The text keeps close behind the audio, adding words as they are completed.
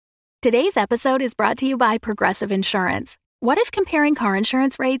Today's episode is brought to you by Progressive Insurance. What if comparing car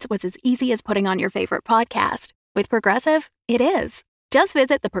insurance rates was as easy as putting on your favorite podcast? With Progressive, it is. Just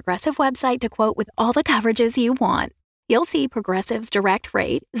visit the Progressive website to quote with all the coverages you want. You'll see Progressive's direct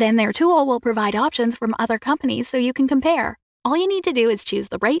rate, then their tool will provide options from other companies so you can compare. All you need to do is choose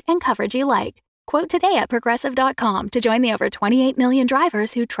the rate and coverage you like. Quote today at Progressive.com to join the over 28 million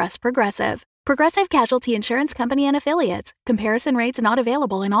drivers who trust Progressive. Progressive Casualty Insurance Company and Affiliates. Comparison rates not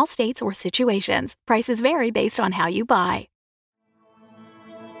available in all states or situations. Prices vary based on how you buy.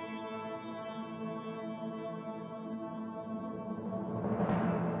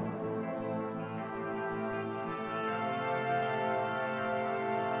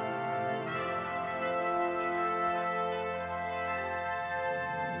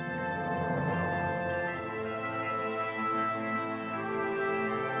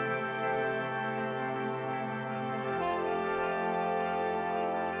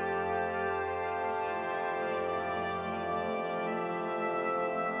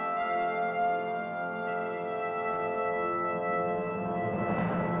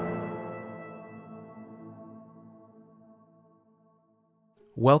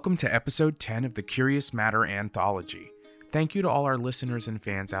 Welcome to episode 10 of the Curious Matter Anthology. Thank you to all our listeners and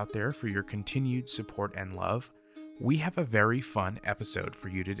fans out there for your continued support and love. We have a very fun episode for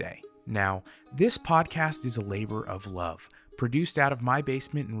you today. Now, this podcast is a labor of love, produced out of my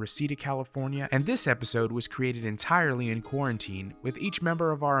basement in Reseda, California, and this episode was created entirely in quarantine, with each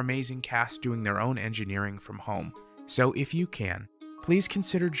member of our amazing cast doing their own engineering from home. So if you can, please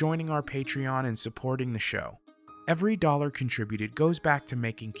consider joining our Patreon and supporting the show. Every dollar contributed goes back to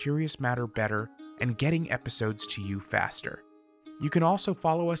making Curious Matter better and getting episodes to you faster. You can also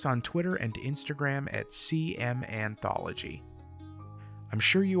follow us on Twitter and Instagram at CMAnthology. I'm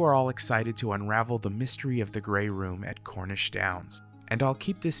sure you are all excited to unravel the mystery of the Grey Room at Cornish Downs, and I'll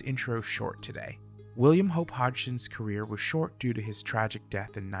keep this intro short today. William Hope Hodgson's career was short due to his tragic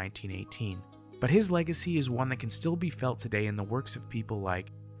death in 1918, but his legacy is one that can still be felt today in the works of people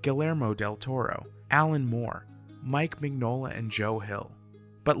like Guillermo del Toro, Alan Moore, Mike Mignola, and Joe Hill.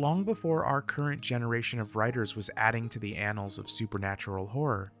 But long before our current generation of writers was adding to the annals of supernatural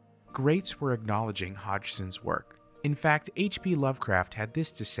horror, greats were acknowledging Hodgson's work. In fact, H.P. Lovecraft had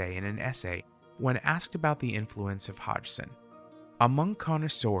this to say in an essay when asked about the influence of Hodgson. Among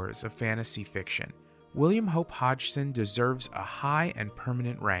connoisseurs of fantasy fiction, William Hope Hodgson deserves a high and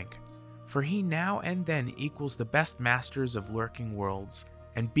permanent rank, for he now and then equals the best masters of lurking worlds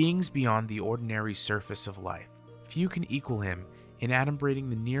and beings beyond the ordinary surface of life. Few can equal him in adumbrating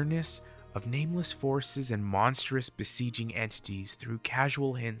the nearness of nameless forces and monstrous besieging entities through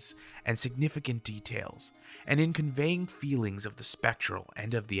casual hints and significant details, and in conveying feelings of the spectral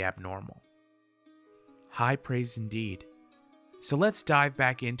and of the abnormal. High praise indeed. So let's dive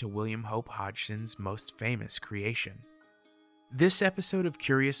back into William Hope Hodgson's most famous creation. This episode of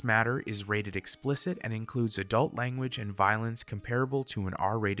Curious Matter is rated explicit and includes adult language and violence comparable to an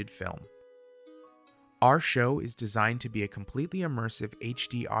R-rated film. Our show is designed to be a completely immersive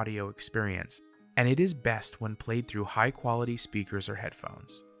HD audio experience, and it is best when played through high-quality speakers or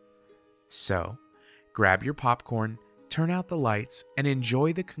headphones. So, grab your popcorn, turn out the lights, and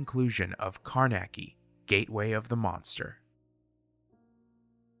enjoy the conclusion of Carnacki, Gateway of the Monster.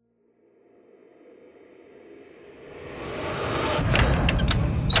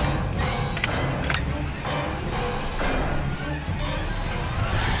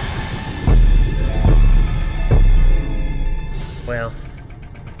 Well,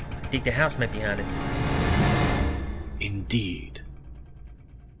 I think the house might be haunted. Indeed.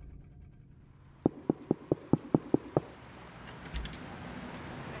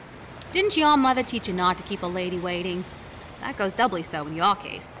 Didn't your mother teach you not to keep a lady waiting? That goes doubly so in your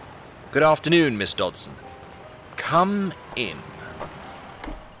case. Good afternoon, Miss Dodson. Come in.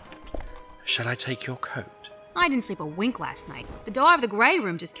 Shall I take your coat? I didn't sleep a wink last night. The door of the Grey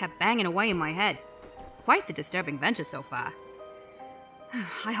Room just kept banging away in my head. Quite the disturbing venture so far.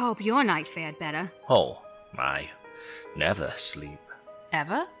 I hope your night fared better. Oh, I never sleep.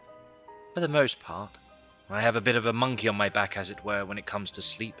 Ever? For the most part. I have a bit of a monkey on my back, as it were, when it comes to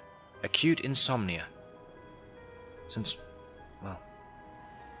sleep. Acute insomnia. Since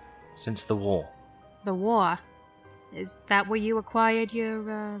the war. The war? Is that where you acquired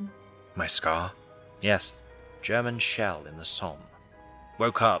your, My scar? Yes. German shell in the Somme.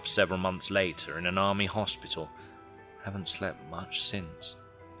 Woke up several months later in an army hospital. Haven't slept much since.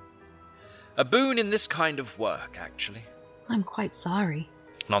 A boon in this kind of work, actually. I'm quite sorry.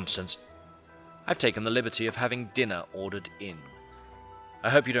 Nonsense. I've taken the liberty of having dinner ordered in. I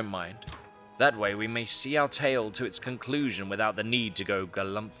hope you don't mind. That way we may see our tale to its conclusion without the need to go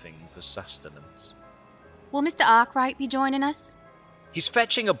galumphing for sustenance. Will Mr. Arkwright be joining us? He's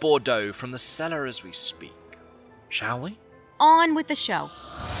fetching a Bordeaux from the cellar as we speak. Shall we? On with the show.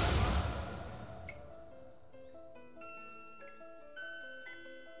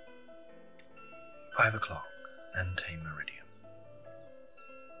 "5 o'clock, Ante Meridian.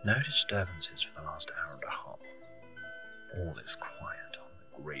 No disturbances for the last hour and a half. All is quiet on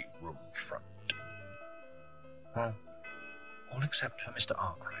the great room front. Well, all except for Mr.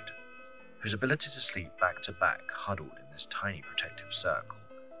 Arkwright, whose ability to sleep back to back, huddled in this tiny protective circle,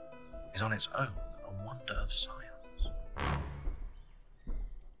 is on its own a wonder of science.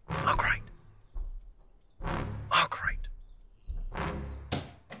 Arkwright! Arkwright!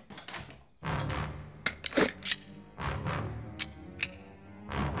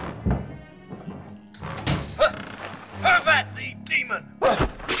 Hervat, the demon!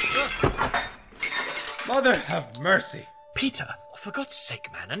 Mother have mercy! Peter, for God's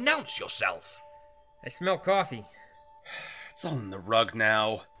sake, man, announce yourself! I smell coffee. It's all in the rug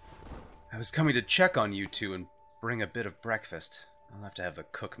now. I was coming to check on you two and bring a bit of breakfast. I'll have to have the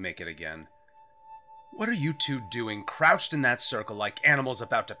cook make it again. What are you two doing, crouched in that circle like animals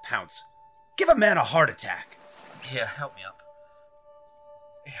about to pounce? Give a man a heart attack! Here, help me up.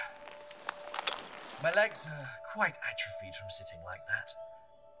 Yeah. My legs are quite atrophied from sitting like that.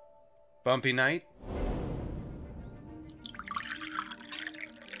 Bumpy night?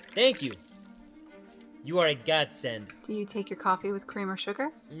 Thank you. You are a godsend. Do you take your coffee with cream or sugar?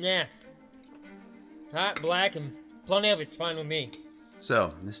 Nah. Hot, black, and plenty of it's fine with me.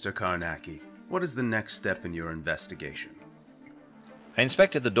 So, Mr. Karnacki, what is the next step in your investigation? I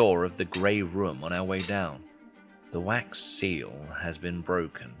inspected the door of the grey room on our way down. The wax seal has been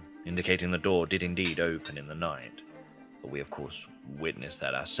broken, indicating the door did indeed open in the night. But we, of course, witnessed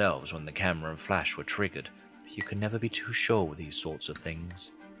that ourselves when the camera and flash were triggered. But you can never be too sure with these sorts of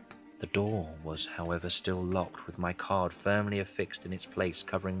things. The door was, however, still locked, with my card firmly affixed in its place,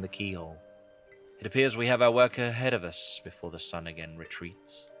 covering the keyhole. It appears we have our work ahead of us before the sun again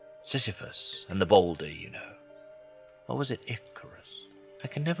retreats. Sisyphus and the boulder, you know. Or was it Icarus? I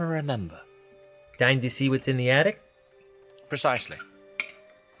can never remember. Dying to see what's in the attic? Precisely.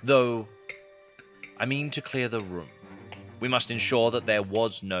 Though, I mean to clear the room. We must ensure that there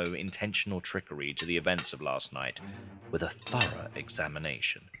was no intentional trickery to the events of last night, with a thorough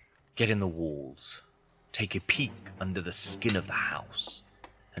examination. Get in the walls, take a peek under the skin of the house,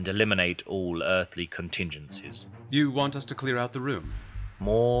 and eliminate all earthly contingencies. You want us to clear out the room?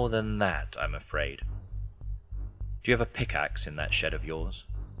 More than that, I'm afraid. Do you have a pickaxe in that shed of yours?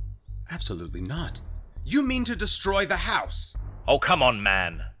 Absolutely not. You mean to destroy the house? Oh, come on,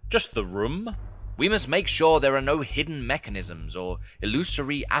 man. Just the room? We must make sure there are no hidden mechanisms or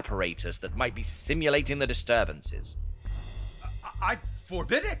illusory apparatus that might be simulating the disturbances. I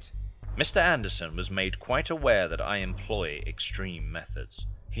forbid it! Mr. Anderson was made quite aware that I employ extreme methods.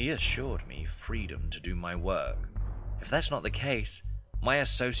 He assured me freedom to do my work. If that's not the case, my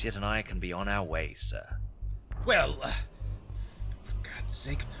associate and I can be on our way, sir. Well, for God's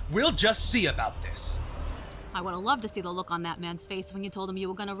sake, we'll just see about this. I would have loved to see the look on that man's face when you told him you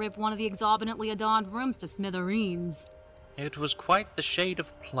were going to rip one of the exorbitantly adorned rooms to smithereens. It was quite the shade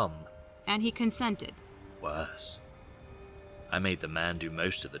of plum. And he consented. Worse. I made the man do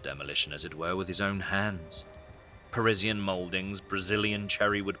most of the demolition, as it were, with his own hands. Parisian mouldings, Brazilian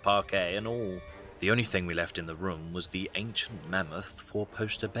cherrywood parquet, and all. The only thing we left in the room was the ancient mammoth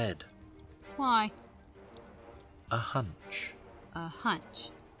four-poster bed. Why? A hunch. A hunch.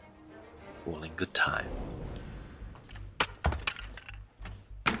 All in good time.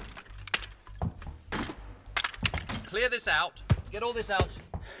 Clear this out. Get all this out.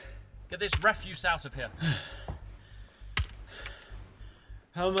 Get this refuse out of here.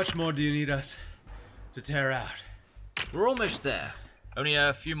 How much more do you need us to tear out? We're almost there. Only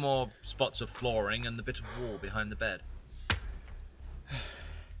a few more spots of flooring and the bit of wall behind the bed.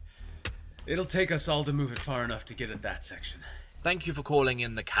 It'll take us all to move it far enough to get at that section. Thank you for calling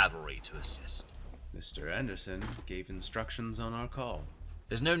in the cavalry to assist. Mr. Anderson gave instructions on our call.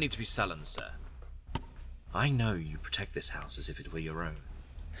 There's no need to be sullen, sir. I know you protect this house as if it were your own.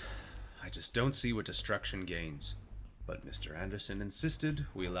 I just don't see what destruction gains. But Mr. Anderson insisted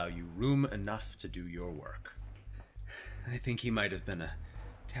we allow you room enough to do your work. I think he might have been a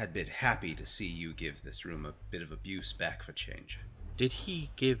tad bit happy to see you give this room a bit of abuse back for change. Did he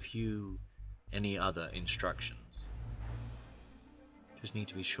give you any other instructions? Just need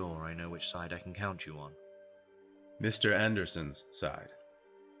to be sure I know which side I can count you on. Mr. Anderson's side.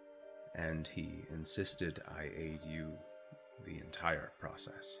 And he insisted I aid you the entire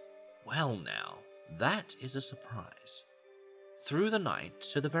process. Well now, that is a surprise. Through the night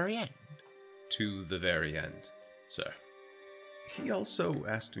to the very end? To the very end, sir. He also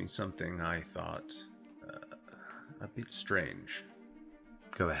asked me something I thought a bit strange.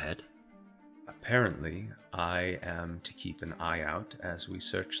 Go ahead. Apparently, I am to keep an eye out as we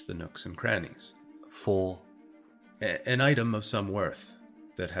search the nooks and crannies. For? An item of some worth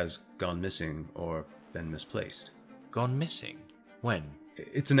that has gone missing or been misplaced. Gone missing? When?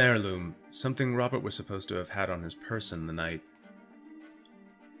 It's an heirloom, something Robert was supposed to have had on his person the night...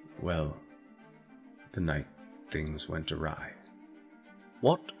 Well, the night things went awry.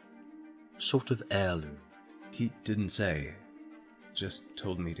 What sort of heirloom? He didn't say. Just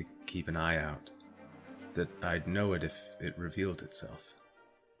told me to keep an eye out. That I'd know it if it revealed itself.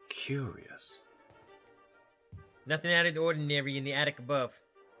 Curious. Nothing out of the ordinary in the attic above.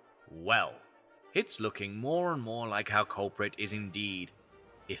 Well, it's looking more and more like our culprit is indeed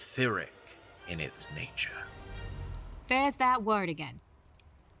etheric in its nature. There's that word again.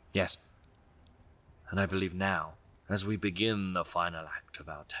 Yes. And I believe now, as we begin the final act of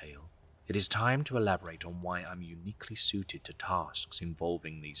our tale, it is time to elaborate on why I'm uniquely suited to tasks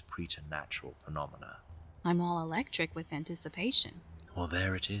involving these preternatural phenomena. I'm all electric with anticipation. Well,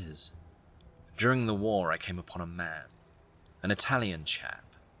 there it is. During the war, I came upon a man, an Italian chap,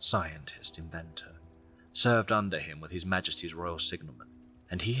 scientist, inventor, served under him with His Majesty's Royal Signalman,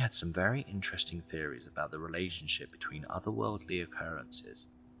 and he had some very interesting theories about the relationship between otherworldly occurrences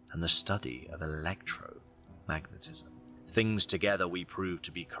and the study of electromagnetism. Things together we proved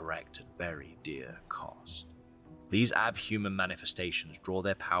to be correct at very dear cost. These abhuman manifestations draw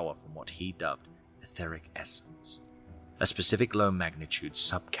their power from what he dubbed etheric essence, a specific low magnitude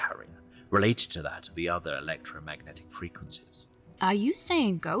subcarrier related to that of the other electromagnetic frequencies. Are you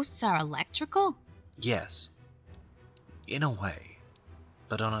saying ghosts are electrical? Yes, in a way,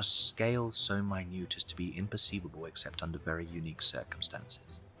 but on a scale so minute as to be imperceivable except under very unique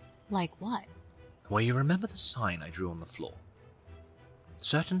circumstances. Like what? Well, you remember the sign I drew on the floor?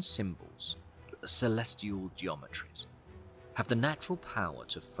 Certain symbols, celestial geometries, have the natural power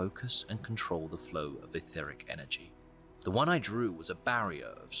to focus and control the flow of etheric energy. The one I drew was a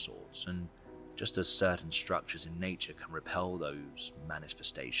barrier of sorts, and just as certain structures in nature can repel those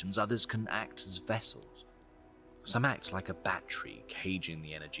manifestations, others can act as vessels. Some act like a battery, caging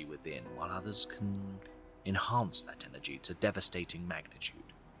the energy within, while others can enhance that energy to devastating magnitude.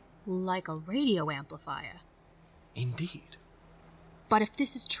 Like a radio amplifier. Indeed. But if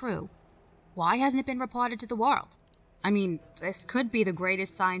this is true, why hasn't it been reported to the world? I mean, this could be the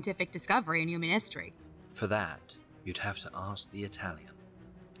greatest scientific discovery in human history. For that, you'd have to ask the Italian.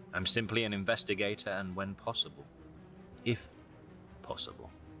 I'm simply an investigator and, when possible, if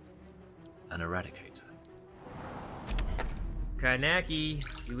possible, an eradicator. Karnaki,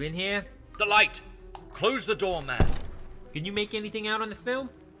 you in here? The light! Close the door, man! Can you make anything out on the film?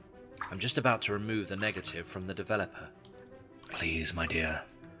 I'm just about to remove the negative from the developer. Please, my dear,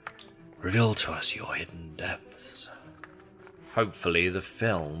 reveal to us your hidden depths. Hopefully the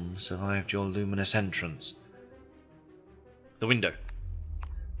film survived your luminous entrance. The window.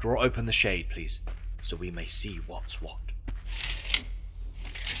 Draw open the shade, please, so we may see what's what.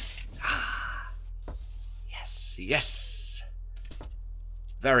 Ah. Yes, yes.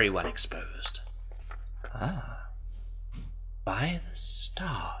 Very well exposed. Ah. By the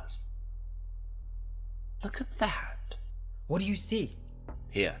stars. Look at that. What do you see?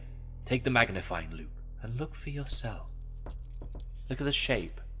 Here, take the magnifying loupe and look for yourself. Look at the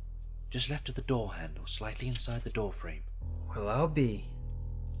shape, just left of the door handle, slightly inside the door frame. Well, I'll be.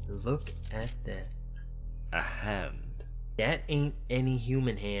 Look at that. A hand. That ain't any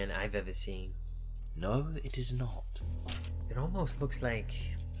human hand I've ever seen. No, it is not. It almost looks like...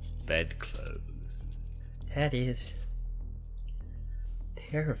 bedclothes. That is...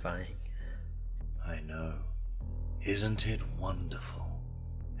 terrifying. I know. Isn't it wonderful?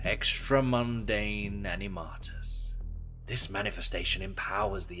 Extra mundane animatus. This manifestation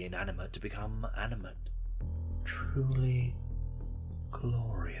empowers the inanimate to become animate. Truly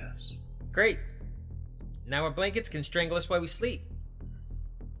glorious. Great. Now our blankets can strangle us while we sleep.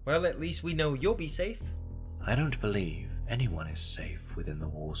 Well, at least we know you'll be safe. I don't believe anyone is safe within the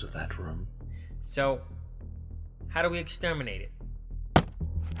walls of that room. So, how do we exterminate it?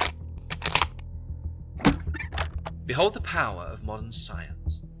 Behold the power of modern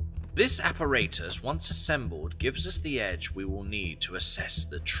science. This apparatus, once assembled, gives us the edge we will need to assess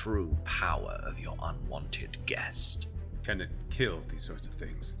the true power of your unwanted guest. Can it kill these sorts of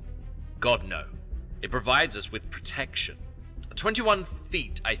things? God, no. It provides us with protection. 21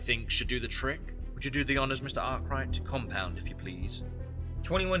 feet, I think, should do the trick. Would you do the honors, Mr. Arkwright? Compound, if you please.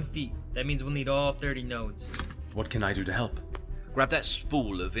 21 feet. That means we'll need all 30 nodes. What can I do to help? Grab that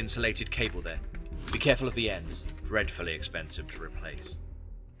spool of insulated cable there. Be careful of the ends. Dreadfully expensive to replace.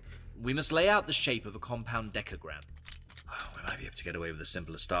 We must lay out the shape of a compound decagram. We might be able to get away with a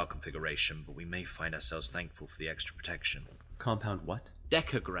simpler star configuration, but we may find ourselves thankful for the extra protection. Compound what?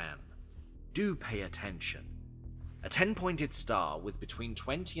 Decagram. Do pay attention. A 10-pointed star with between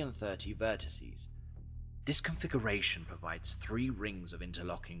 20 and 30 vertices. This configuration provides 3 rings of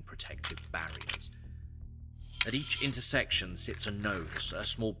interlocking protective barriers. At each intersection sits a node, a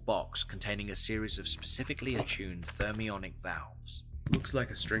small box containing a series of specifically attuned thermionic valves. Looks like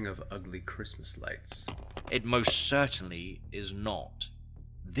a string of ugly Christmas lights. It most certainly is not.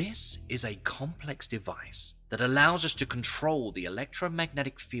 This is a complex device that allows us to control the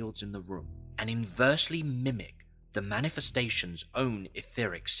electromagnetic fields in the room and inversely mimic the manifestation's own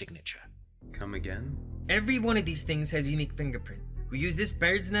etheric signature. Come again? Every one of these things has a unique fingerprint. We use this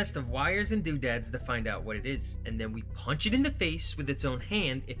bird's nest of wires and doodads to find out what it is, and then we punch it in the face with its own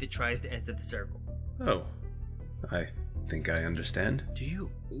hand if it tries to enter the circle. Oh, I think I understand. Do you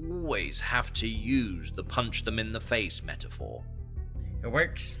always have to use the punch them in the face metaphor? It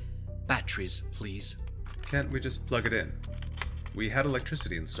works. Batteries, please. Can't we just plug it in? We had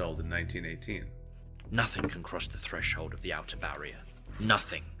electricity installed in 1918. Nothing can cross the threshold of the outer barrier.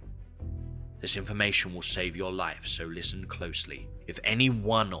 Nothing. This information will save your life, so listen closely. If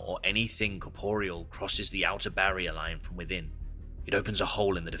anyone or anything corporeal crosses the outer barrier line from within, it opens a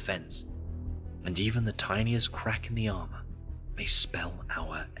hole in the defense, and even the tiniest crack in the armor may spell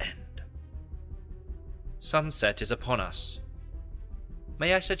our end. Sunset is upon us.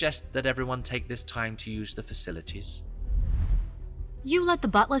 May I suggest that everyone take this time to use the facilities? You let the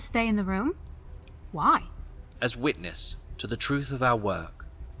butler stay in the room? Why? As witness to the truth of our work,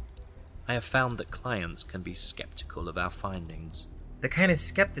 I have found that clients can be skeptical of our findings. The kind of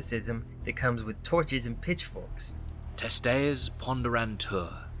skepticism that comes with torches and pitchforks. Testes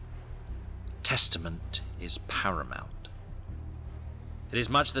ponderantur. Testament is paramount. It is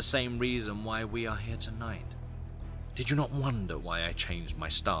much the same reason why we are here tonight. Did you not wonder why I changed my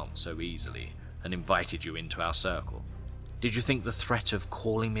stance so easily and invited you into our circle? Did you think the threat of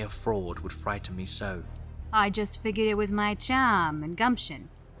calling me a fraud would frighten me so? I just figured it was my charm and gumption.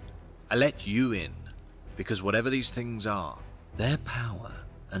 I let you in because whatever these things are, their power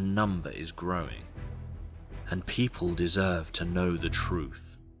and number is growing, and people deserve to know the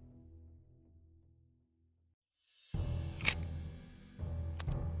truth.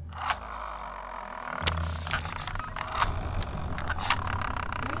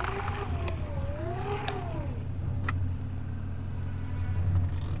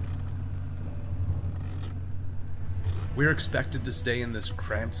 We're expected to stay in this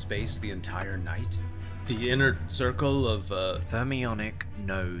cramped space the entire night? The inner circle of, Thermionic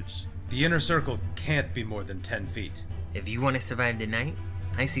nodes. The inner circle can't be more than 10 feet. If you want to survive the night,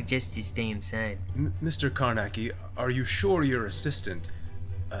 I suggest you stay inside. Mr. Karnacki, are you sure your assistant,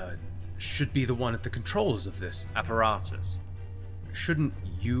 should be the one at the controls of this? Apparatus. Shouldn't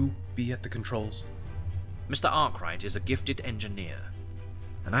you be at the controls? Mr. Arkwright is a gifted engineer,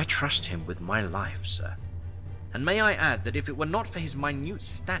 and I trust him with my life, sir. And may I add that if it were not for his minute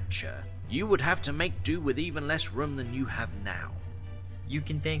stature, you would have to make do with even less room than you have now. You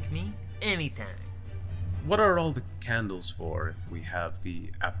can thank me anytime. What are all the candles for if we have the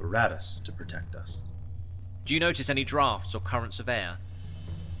apparatus to protect us? Do you notice any drafts or currents of air?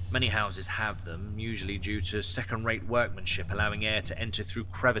 Many houses have them, usually due to second-rate workmanship allowing air to enter through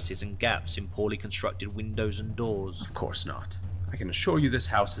crevices and gaps in poorly constructed windows and doors. Of course not. I can assure you this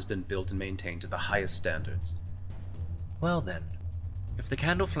house has been built and maintained to the highest standards. Well then, if the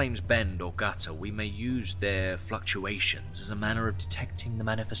candle flames bend or gutter, we may use their fluctuations as a manner of detecting the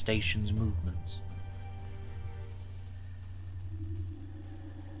manifestation's movements.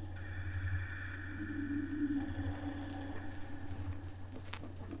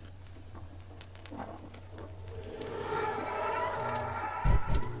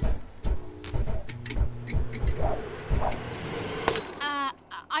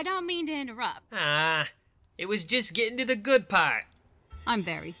 I don't mean to interrupt. It was just getting to the good part. I'm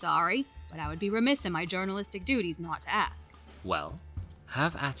very sorry, but I would be remiss in my journalistic duties not to ask. Well,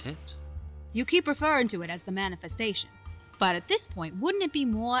 have at it. You keep referring to it as the manifestation, but at this point, wouldn't it be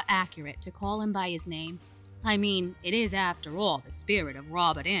more accurate to call him by his name? I mean, it is, after all, the spirit of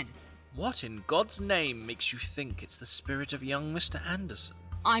Robert Anderson. What in God's name makes you think it's the spirit of young Mr. Anderson?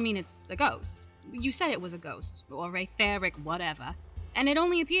 I mean, it's a ghost. You said it was a ghost, or etheric whatever, and it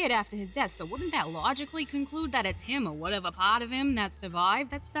only appeared after his death, so wouldn't that logically conclude that it's him or whatever part of him that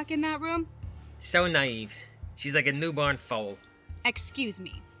survived that's stuck in that room? So naive. She's like a newborn foal. Excuse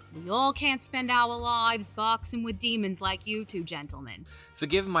me. We all can't spend our lives boxing with demons like you two gentlemen.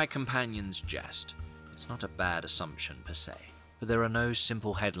 Forgive my companion's jest. It's not a bad assumption per se, but there are no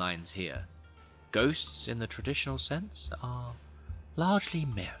simple headlines here. Ghosts, in the traditional sense, are largely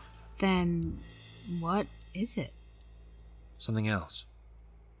myth. Then, what is it? Something else.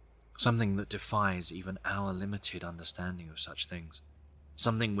 Something that defies even our limited understanding of such things.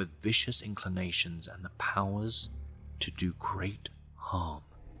 Something with vicious inclinations and the powers to do great harm.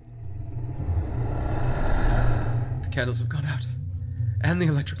 The candles have gone out. And the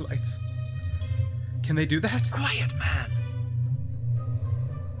electric lights. Can they do that? Quiet, man!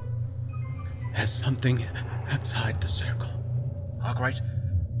 There's something outside the circle. Arkwright,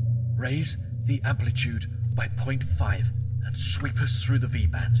 raise the amplitude by 0.5 and sweep us through the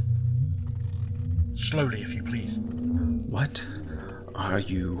V-band. Slowly, if you please. What are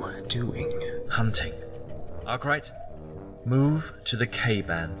you doing? Hunting. Arkwright, move to the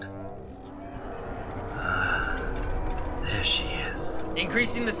K-band. There she is.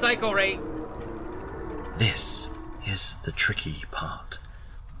 Increasing the cycle rate. This is the tricky part.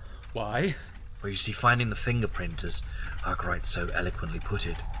 Why? Well, you see, finding the fingerprint, as Arkwright so eloquently put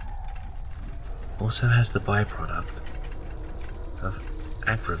it, also has the byproduct of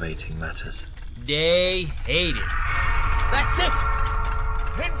aggravating matters. They hate it. That's it!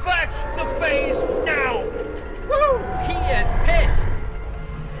 Invert the phase now! Woo! He is pissed.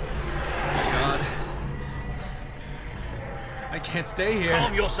 God. I can't stay here.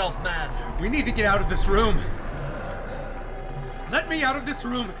 Calm yourself, man. We need to get out of this room. Let me out of this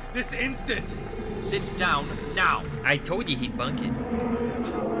room this instant. Sit down now. I told you he'd bunk it.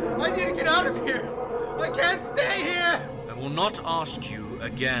 I need to get out of here. I can't stay here. I will not ask you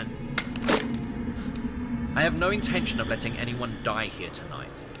again. I have no intention of letting anyone die here tonight,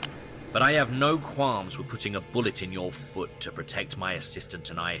 but I have no qualms with putting a bullet in your foot to protect my assistant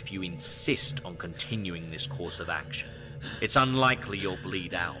and I if you insist on continuing this course of action. It's unlikely you'll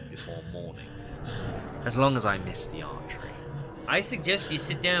bleed out before morning, as long as I miss the archery. I suggest you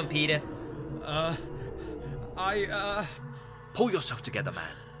sit down, Peter. Pull yourself together,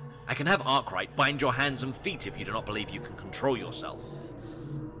 man. I can have Arkwright bind your hands and feet if you do not believe you can control yourself.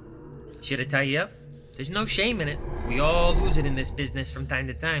 Should I tie you up? There's no shame in it. We all lose it in this business from time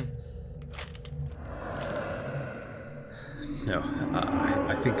to time. No,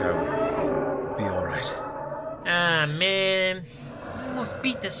 I think I'll be all right. Ah, man. I almost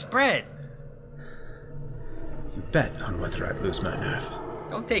beat the spread. You bet on whether I lose my nerve.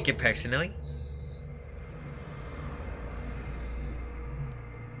 Don't take it personally.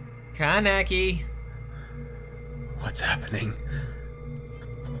 Kaneki. What's happening?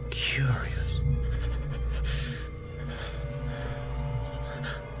 Curious.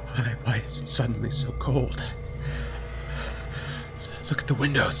 Why is it suddenly so cold? Look at the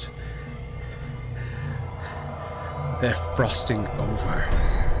windows. They're frosting over.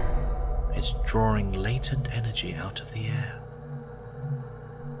 It's drawing latent energy out of the air,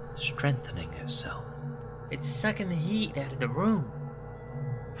 strengthening itself. It's sucking the heat out of the room.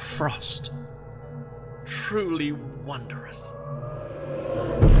 Frost. Truly wondrous.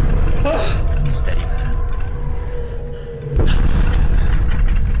 Steady, man.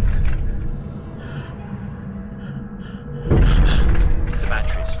 The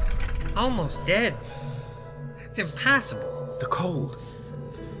batteries. Almost dead. That's impossible. The cold.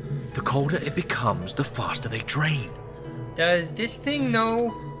 The colder it becomes, the faster they drain. Does this thing know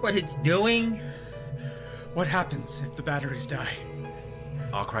what it's doing? What happens if the batteries die?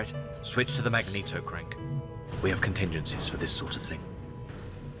 Arkwright, switch to the magneto crank. We have contingencies for this sort of thing.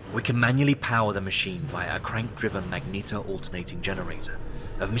 We can manually power the machine via a crank-driven magneto-alternating generator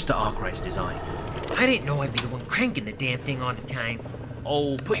of Mr. Arkwright's design. I didn't know I'd be the one cranking the damn thing all the time.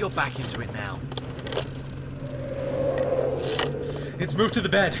 Oh, put your back into it now. It's moved to the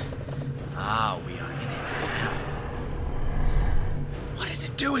bed. Ah, we are in it now. What is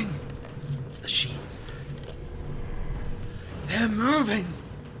it doing? The sheets. They're moving.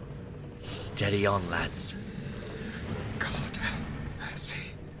 Steady on, lads. God have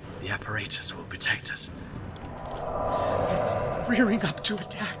mercy. The apparatus will protect us. It's rearing up to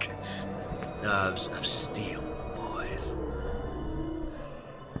attack. Nerves of steel, boys.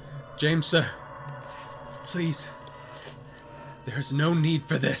 James, sir. Please. There's no need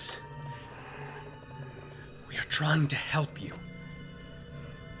for this. We are trying to help you.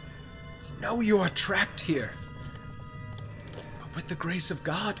 We know you are trapped here. But with the grace of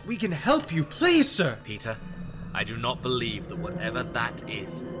God, we can help you. Please, sir. Peter, I do not believe that whatever that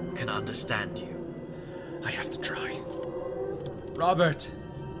is can understand you. I have to try. Robert.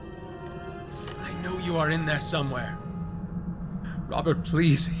 I know you are in there somewhere. Robert,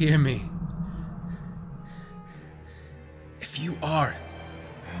 please hear me. If you are...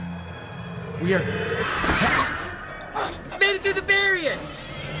 We are... It's made it through the barrier!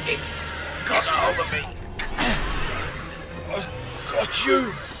 It's got a hold of me. I've got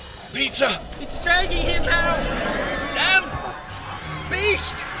you, Peter. It's dragging him out! Damn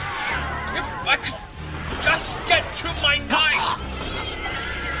beast! If I could just get to my knife!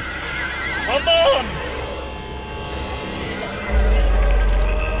 Come on!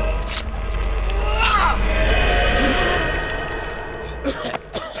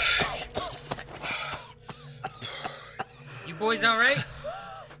 You boys alright?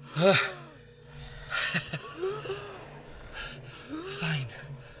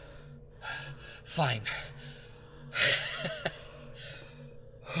 Fine.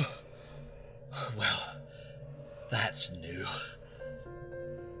 Well, that's new.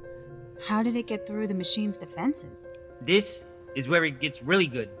 How did it get through the machine's defenses? This is where it gets really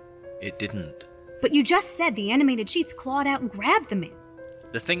good. It didn't. But you just said the animated sheets clawed out and grabbed the man.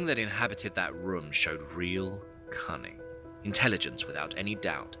 The thing that inhabited that room showed real cunning, intelligence without any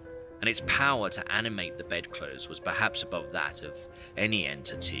doubt, and its power to animate the bedclothes was perhaps above that of any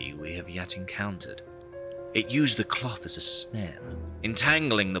entity we have yet encountered. It used the cloth as a snare,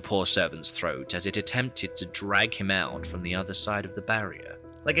 entangling the poor servant's throat as it attempted to drag him out from the other side of the barrier.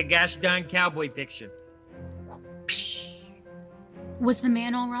 Like a gosh darn cowboy picture. Was the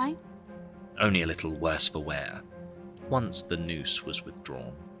man all right? Only a little worse for wear, once the noose was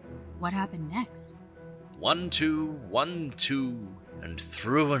withdrawn. What happened next? 1, 2, 1, 2, and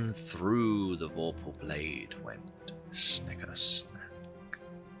through the vorpal blade went snicker-snack.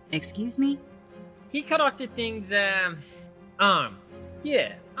 Excuse me? He cut off the thing's, arm.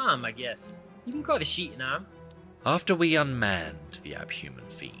 Yeah, arm, I guess. You can call the sheet an arm. After we unmanned the abhuman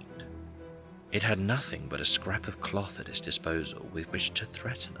fiend, it had nothing but a scrap of cloth at its disposal with which to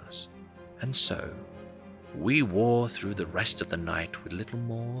threaten us. And so, we wore through the rest of the night with little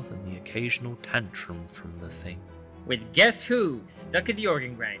more than the occasional tantrum from the thing. With guess who stuck at the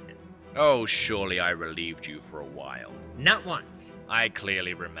organ grinder? Oh, surely I relieved you for a while. Not once. I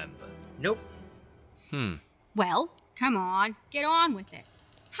clearly remember. Nope. Well, come on, get on with it.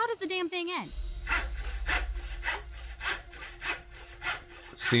 How does the damn thing end?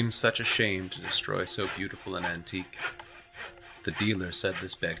 It seems such a shame to destroy so beautiful an antique. The dealer said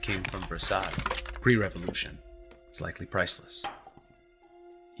this bed came from Versailles, pre-revolution. It's likely priceless.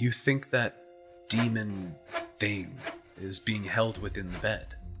 You think that demon thing is being held within the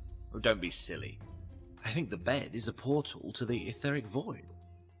bed? Oh, don't be silly. I think the bed is a portal to the etheric void.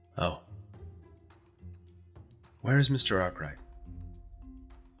 Oh. Where is Mr. Arkwright?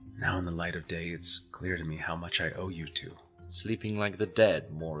 Now in the light of day, it's clear to me how much I owe you two. Sleeping like the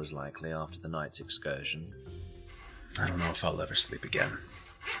dead, more is likely after the night's excursion. I don't know if I'll ever sleep again.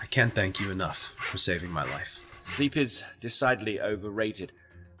 I can't thank you enough for saving my life. Sleep is decidedly overrated,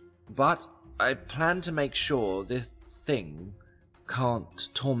 but I plan to make sure this thing can't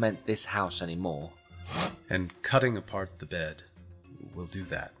torment this house anymore. And cutting apart the bed will do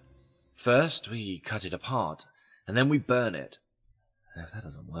that. First, we cut it apart, and then we burn it. And if that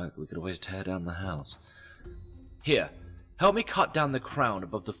doesn't work, we could always tear down the house. Here, help me cut down the crown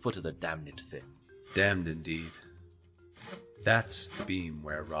above the foot of the damned thing. Damned indeed. That's the beam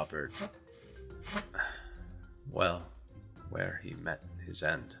where Robert... well, where he met his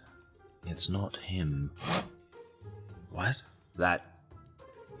end. It's not him. What? That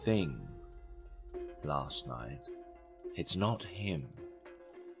thing last night. It's not him.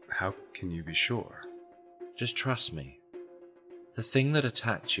 How can you be sure? Just trust me. The thing that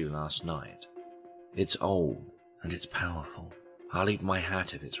attacked you last night, it's old and it's powerful. I'll eat my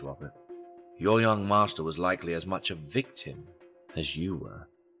hat if it's Robert. Your young master was likely as much a victim as you were.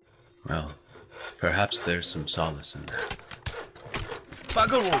 Well, perhaps there's some solace in that.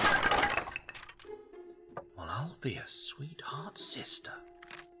 Bugger all! Well, I'll be a sweetheart sister.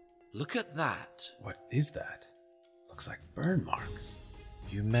 Look at that. What is that? Looks like burn marks.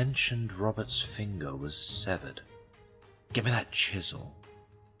 You mentioned Robert's finger was severed. Give me that chisel.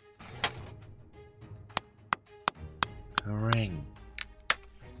 A ring.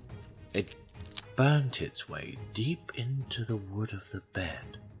 It burnt its way deep into the wood of the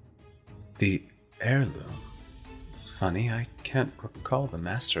bed. The heirloom. Funny, I can't recall the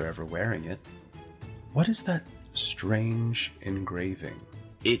master ever wearing it. What is that strange engraving?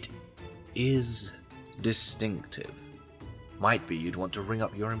 It is distinctive. Might be you'd want to ring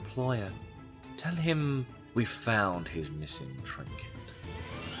up your employer. Tell him we found his missing trinket.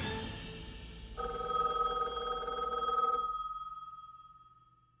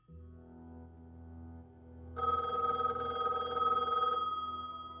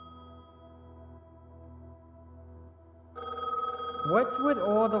 What's with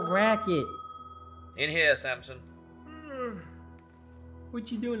all the racket? In here, Samson.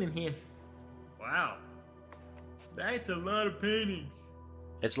 What you doing in here? Wow. That's a lot of paintings.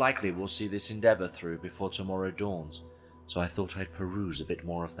 It's likely we'll see this endeavor through before tomorrow dawns, so I thought I'd peruse a bit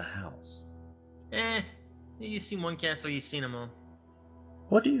more of the house. You've seen one castle, you've seen them all.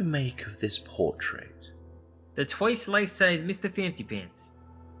 What do you make of this portrait? The twice life-size Mr. Fancy Pants.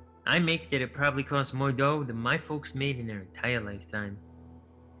 I make that it probably costs more dough than my folks made in their entire lifetime.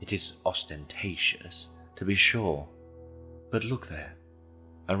 It is ostentatious, to be sure. But look there,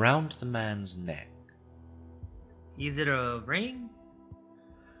 around the man's neck. Is it a ring?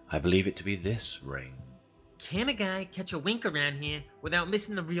 I believe it to be this ring. Can a guy catch a wink around here without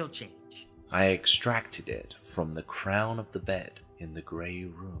missing the real change? I extracted it from the crown of the bed in the grey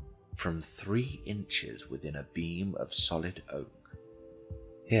room, from 3 inches within a beam of solid oak.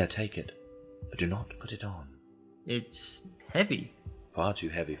 Here, take it, but do not put it on. It's heavy. Far too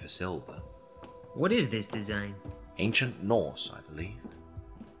heavy for silver. What is this design? Ancient Norse, I believe.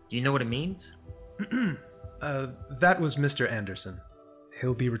 Do you know what it means? That was Mr. Anderson.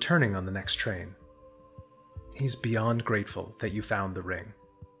 He'll be returning on the next train. He's beyond grateful that you found the ring.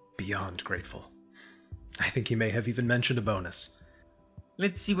 Beyond grateful. I think he may have even mentioned a bonus.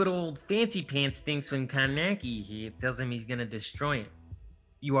 Let's see what old Fancy Pants thinks when Kanaki here tells him he's gonna destroy it.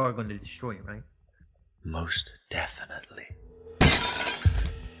 You are gonna destroy it, right? Most definitely.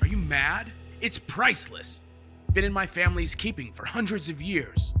 Are you mad? It's priceless. Been in my family's keeping for hundreds of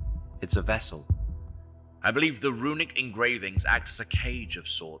years. It's a vessel. I believe the runic engravings act as a cage of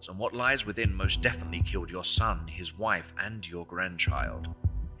sorts, and what lies within most definitely killed your son, his wife, and your grandchild.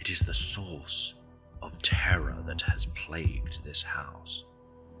 It is the source of terror that has plagued this house.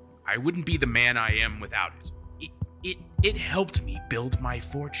 I wouldn't be the man I am without it. It helped me build my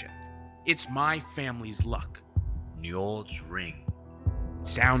fortune. It's my family's luck. Njord's ring. It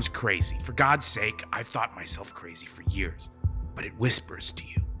sounds crazy. For God's sake, I've thought myself crazy for years. But it whispers to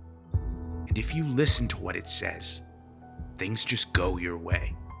you. And if you listen to what it says, things just go your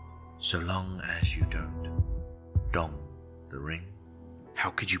way. So long as you don't dong the ring.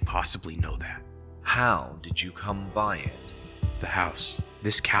 How could you possibly know that? How did you come by it? The house,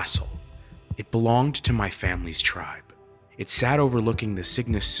 this castle, it belonged to my family's tribe. It sat overlooking the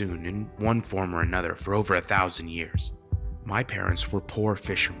Cygnus Soon in one form or another for over 1,000 years. My parents were poor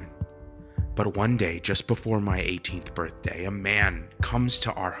fishermen. But one day, just before my 18th birthday, a man comes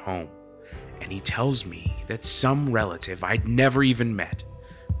to our home, and he tells me that some relative I'd never even met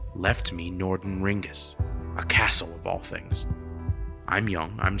left me Norden Ringus, a castle of all things. I'm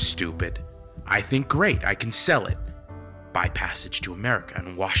young, I'm stupid. I think, great, I can sell it, buy passage to America,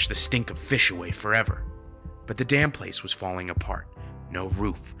 and wash the stink of fish away forever. But the damn place was falling apart. No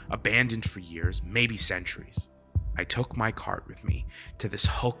roof, abandoned for years, maybe centuries. I took my cart with me to this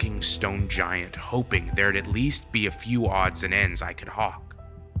hulking stone giant, hoping there'd at least be a few odds and ends I could hawk.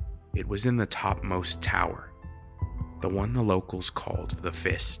 It was in the topmost tower, the one the locals called the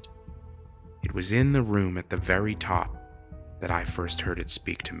Fist. It was in the room at the very top that I first heard it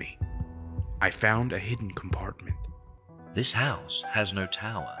speak to me. I found a hidden compartment. This house has no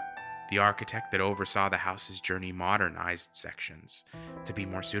tower. The architect that oversaw the house's journey modernized sections to be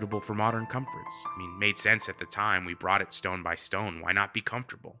more suitable for modern comforts. Made sense at the time. We brought it stone by stone. Why not be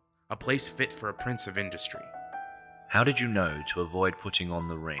comfortable? A place fit for a prince of industry. How did you know to avoid putting on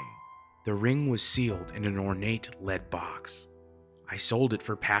the ring? The ring was sealed in an ornate lead box. I sold it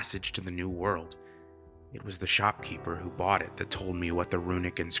for passage to the New World. It was the shopkeeper who bought it that told me what the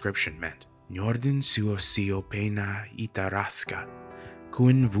runic inscription meant. Njorden suosio pena itaraska,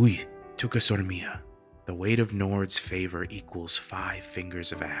 kuin vui tukasormia. The weight of Nord's favor equals 5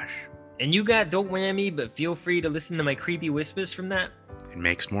 fingers of ash. And you got don't whammy, but feel free to listen to my creepy whispers from that? It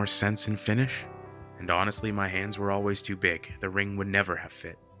makes more sense in Finnish. And honestly, my hands were always too big. The ring would never have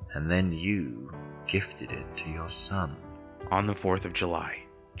fit. And then you gifted it to your son. On the 4th of July,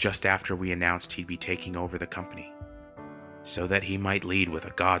 just after we announced he'd be taking over the company, so that he might lead with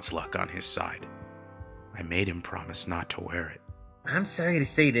a god's luck on his side. I made him promise not to wear it. I'm sorry to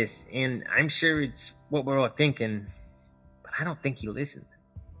say this, and I'm sure it's what we're all thinking, but I don't think he listened.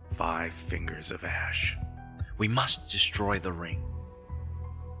 5 fingers of ash. We must destroy the ring.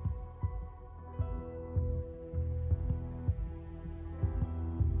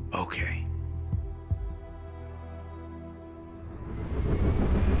 Okay.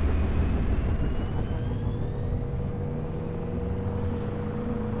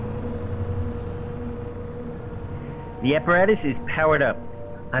 The apparatus is powered up.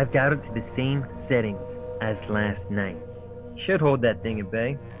 I've got it to the same settings as last night. Should hold that thing at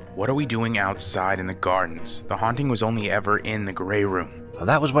bay. What are we doing outside in the gardens? The haunting was only ever in the Grey Room. Well,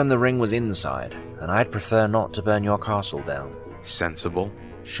 that was when the ring was inside, and I'd prefer not to burn your castle down. Sensible.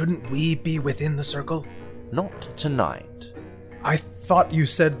 Shouldn't we be within the circle? Not tonight. I thought you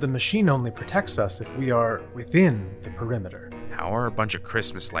said the machine only protects us if we are within the perimeter. How are a bunch of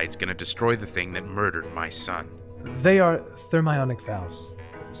Christmas lights gonna destroy the thing that murdered my son? They are thermionic valves,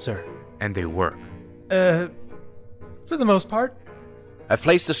 sir. And they work. For the most part. I've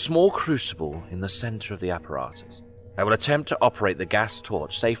placed a small crucible in the center of the apparatus. I will attempt to operate the gas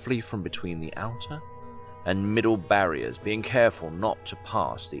torch safely from between the outer and middle barriers, being careful not to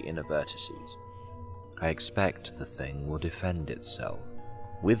pass the inner vertices. I expect the thing will defend itself.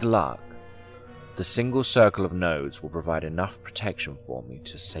 With luck, the single circle of nodes will provide enough protection for me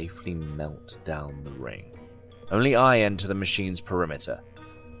to safely melt down the ring. Only I enter the machine's perimeter.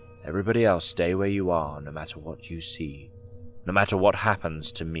 Everybody else stay where you are, no matter what you see, no matter what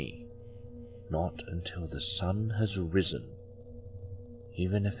happens to me. Not until the sun has risen,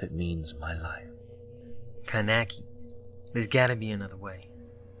 even if it means my life. Karnaki, there's gotta be another way.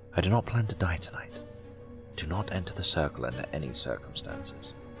 I do not plan to die tonight. Do not enter the circle under any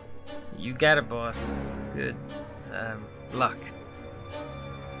circumstances. You got it, boss. Good. Luck.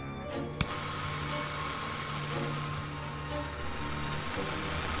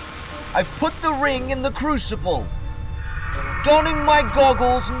 I've put the ring in the crucible. Donning my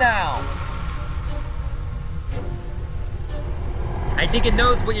goggles now. I think it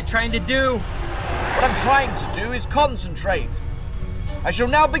knows what you're trying to do. What I'm trying to do is concentrate. I shall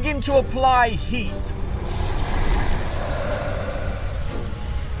now begin to apply heat.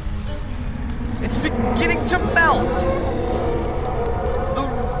 It's beginning to melt. The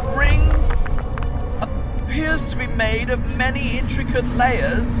ring appears to be made of many intricate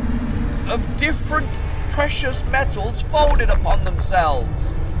layers of different precious metals folded upon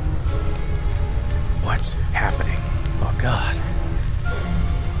themselves. What's happening? Oh, God.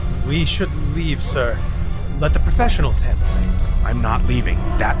 We should leave, sir. Let the professionals handle things. I'm not leaving.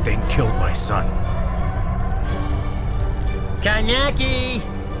 That thing killed my son. Karnaki!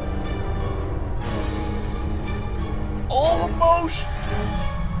 Almost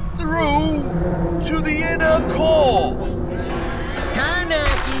through to the inner core.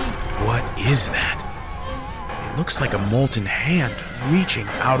 Karnaki! What is that? It looks like a molten hand reaching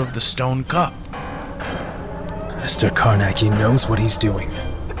out of the stone cup. Mr. Karnaki knows what he's doing.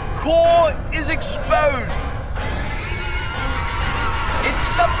 The core is exposed. It's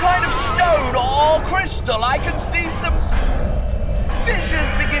some kind of stone or crystal. I can see some fissures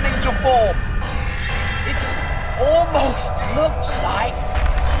beginning to form. It almost looks like...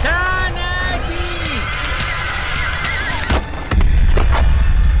 Karnaki!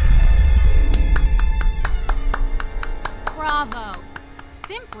 Bravo.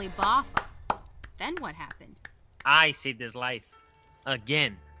 Simply baffa. Then what happened? I saved his life.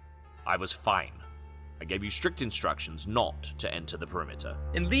 Again. I was fine. I gave you strict instructions not to enter the perimeter.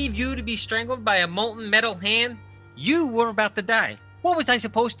 And leave you to be strangled by a molten metal hand? You were about to die. What was I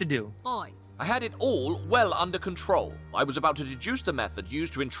supposed to do? Boys. I had it all well under control. I was about to deduce the method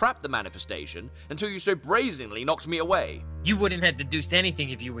used to entrap the manifestation until you so brazenly knocked me away. You wouldn't have deduced anything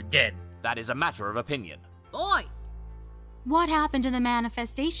if you were dead. That is a matter of opinion. Boys. What happened to the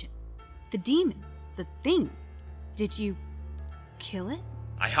manifestation? The demon? The thing? Did you kill it?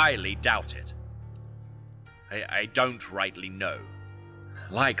 I highly doubt it. I don't rightly know.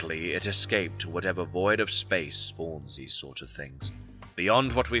 Likely it escaped to whatever void of space spawns these sort of things.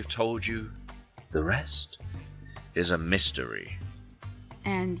 Beyond what we've told you, the rest is a mystery.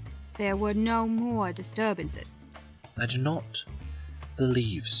 And there were no more disturbances. I do not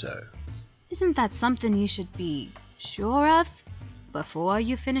believe so. Isn't that something you should be sure of before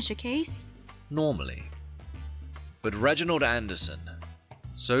you finish a case? Normally. But Reginald Anderson,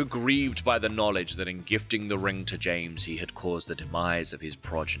 so grieved by the knowledge that in gifting the ring to James he had caused the demise of his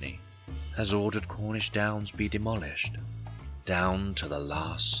progeny, has ordered Cornish Downs be demolished, down to the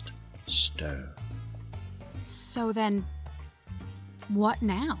last stone. So then, what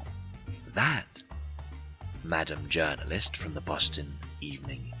now? That, Madam Journalist from the Boston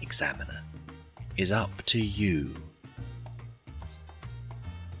Evening Examiner, is up to you.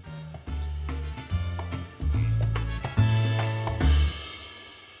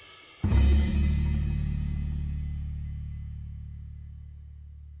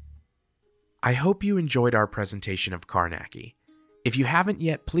 I hope you enjoyed our presentation of Karnaki. If you haven't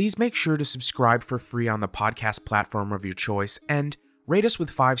yet, please make sure to subscribe for free on the podcast platform of your choice and rate us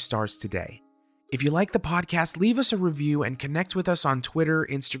with 5 stars today. If you like the podcast, leave us a review and connect with us on Twitter,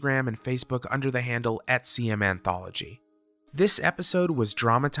 Instagram, and Facebook under the handle @CMAnthology. This episode was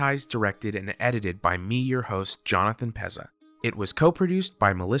dramatized, directed, and edited by me, your host, Jonathan Pezza. It was co-produced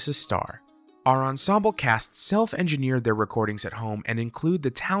by Melissa Starr. Our ensemble cast self-engineered their recordings at home and include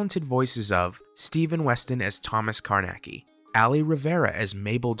the talented voices of Stephen Weston as Thomas Karnacki, Ali Rivera as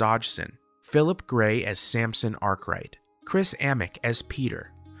Mabel Dodgson, Philip Gray as Samson Arkwright, Chris Amick as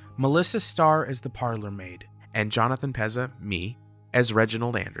Peter, Melissa Starr as the parlor maid, and Jonathan Pezza, me, as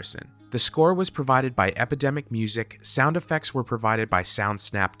Reginald Anderson. The score was provided by Epidemic Music, sound effects were provided by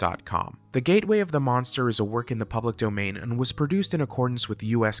Soundsnap.com. The Gateway of the Monster is a work in the public domain and was produced in accordance with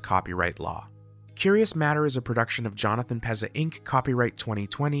U.S. copyright law. Curious Matter is a production of Jonathan Pezza Inc., copyright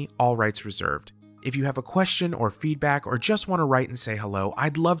 2020, all rights reserved. If you have a question or feedback or just want to write and say hello,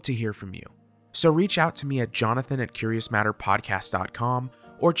 I'd love to hear from you. So reach out to me at jonathan@curiousmatterpodcast.com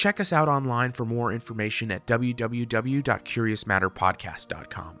or check us out online for more information at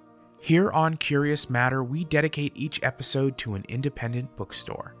www.curiousmatterpodcast.com. Here on Curious Matter, we dedicate each episode to an independent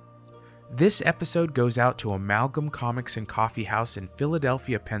bookstore. This episode goes out to Amalgam Comics and Coffee House in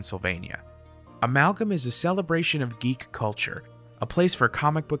Philadelphia, Pennsylvania. Amalgam is a celebration of geek culture, a place for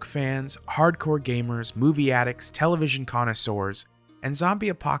comic book fans, hardcore gamers, movie addicts, television connoisseurs, and zombie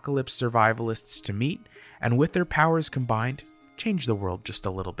apocalypse survivalists to meet, and with their powers combined, change the world just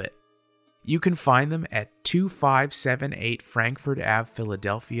a little bit. You can find them at 2578 Frankfurt Ave,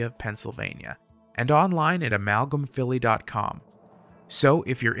 Philadelphia, Pennsylvania, and online at amalgamphilly.com. So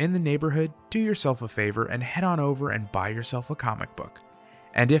if you're in the neighborhood, do yourself a favor and head on over and buy yourself a comic book.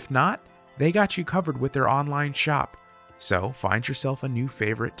 And if not, they got you covered with their online shop, so find yourself a new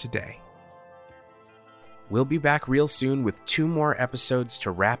favorite today. We'll be back real soon with 2 more episodes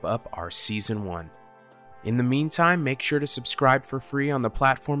to wrap up our Season 1. In the meantime, make sure to subscribe for free on the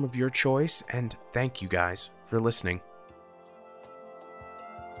platform of your choice, and thank you guys for listening.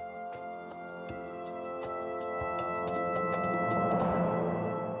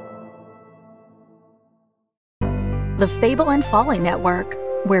 The Fable and Folly Network,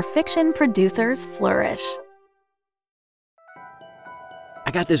 where fiction producers flourish.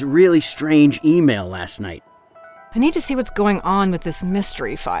 I got this really strange email last night. I need to see what's going on with this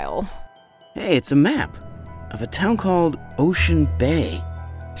mystery file. Hey, it's a map of a town called Ocean Bay.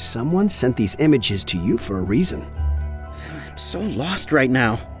 Someone sent these images to you for a reason. I'm so lost right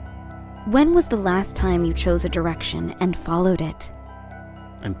now. When was the last time you chose a direction and followed it?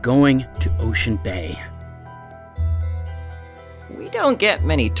 I'm going to Ocean Bay. We don't get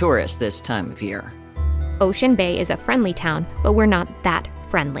many tourists this time of year. Ocean Bay is a friendly town, but we're not that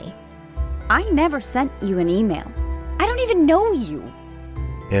friendly. I never sent you an email. I don't even know you.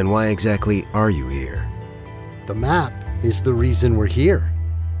 And why exactly are you here? The map is the reason we're here.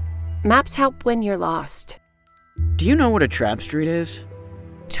 Maps help when you're lost. Do you know what a trap street is?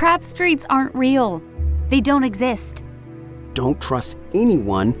 Trap streets aren't real. They don't exist. Don't trust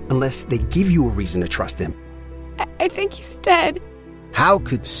anyone unless they give you a reason to trust them. I think he's dead. How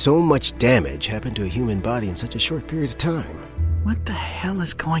could so much damage happen to a human body in such a short period of time? What the hell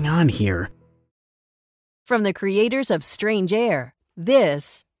is going on here? From the creators of Strange Air,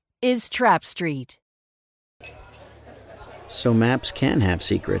 this is Trap Street. So maps can have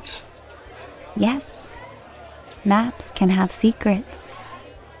secrets. Yes. Maps can have secrets.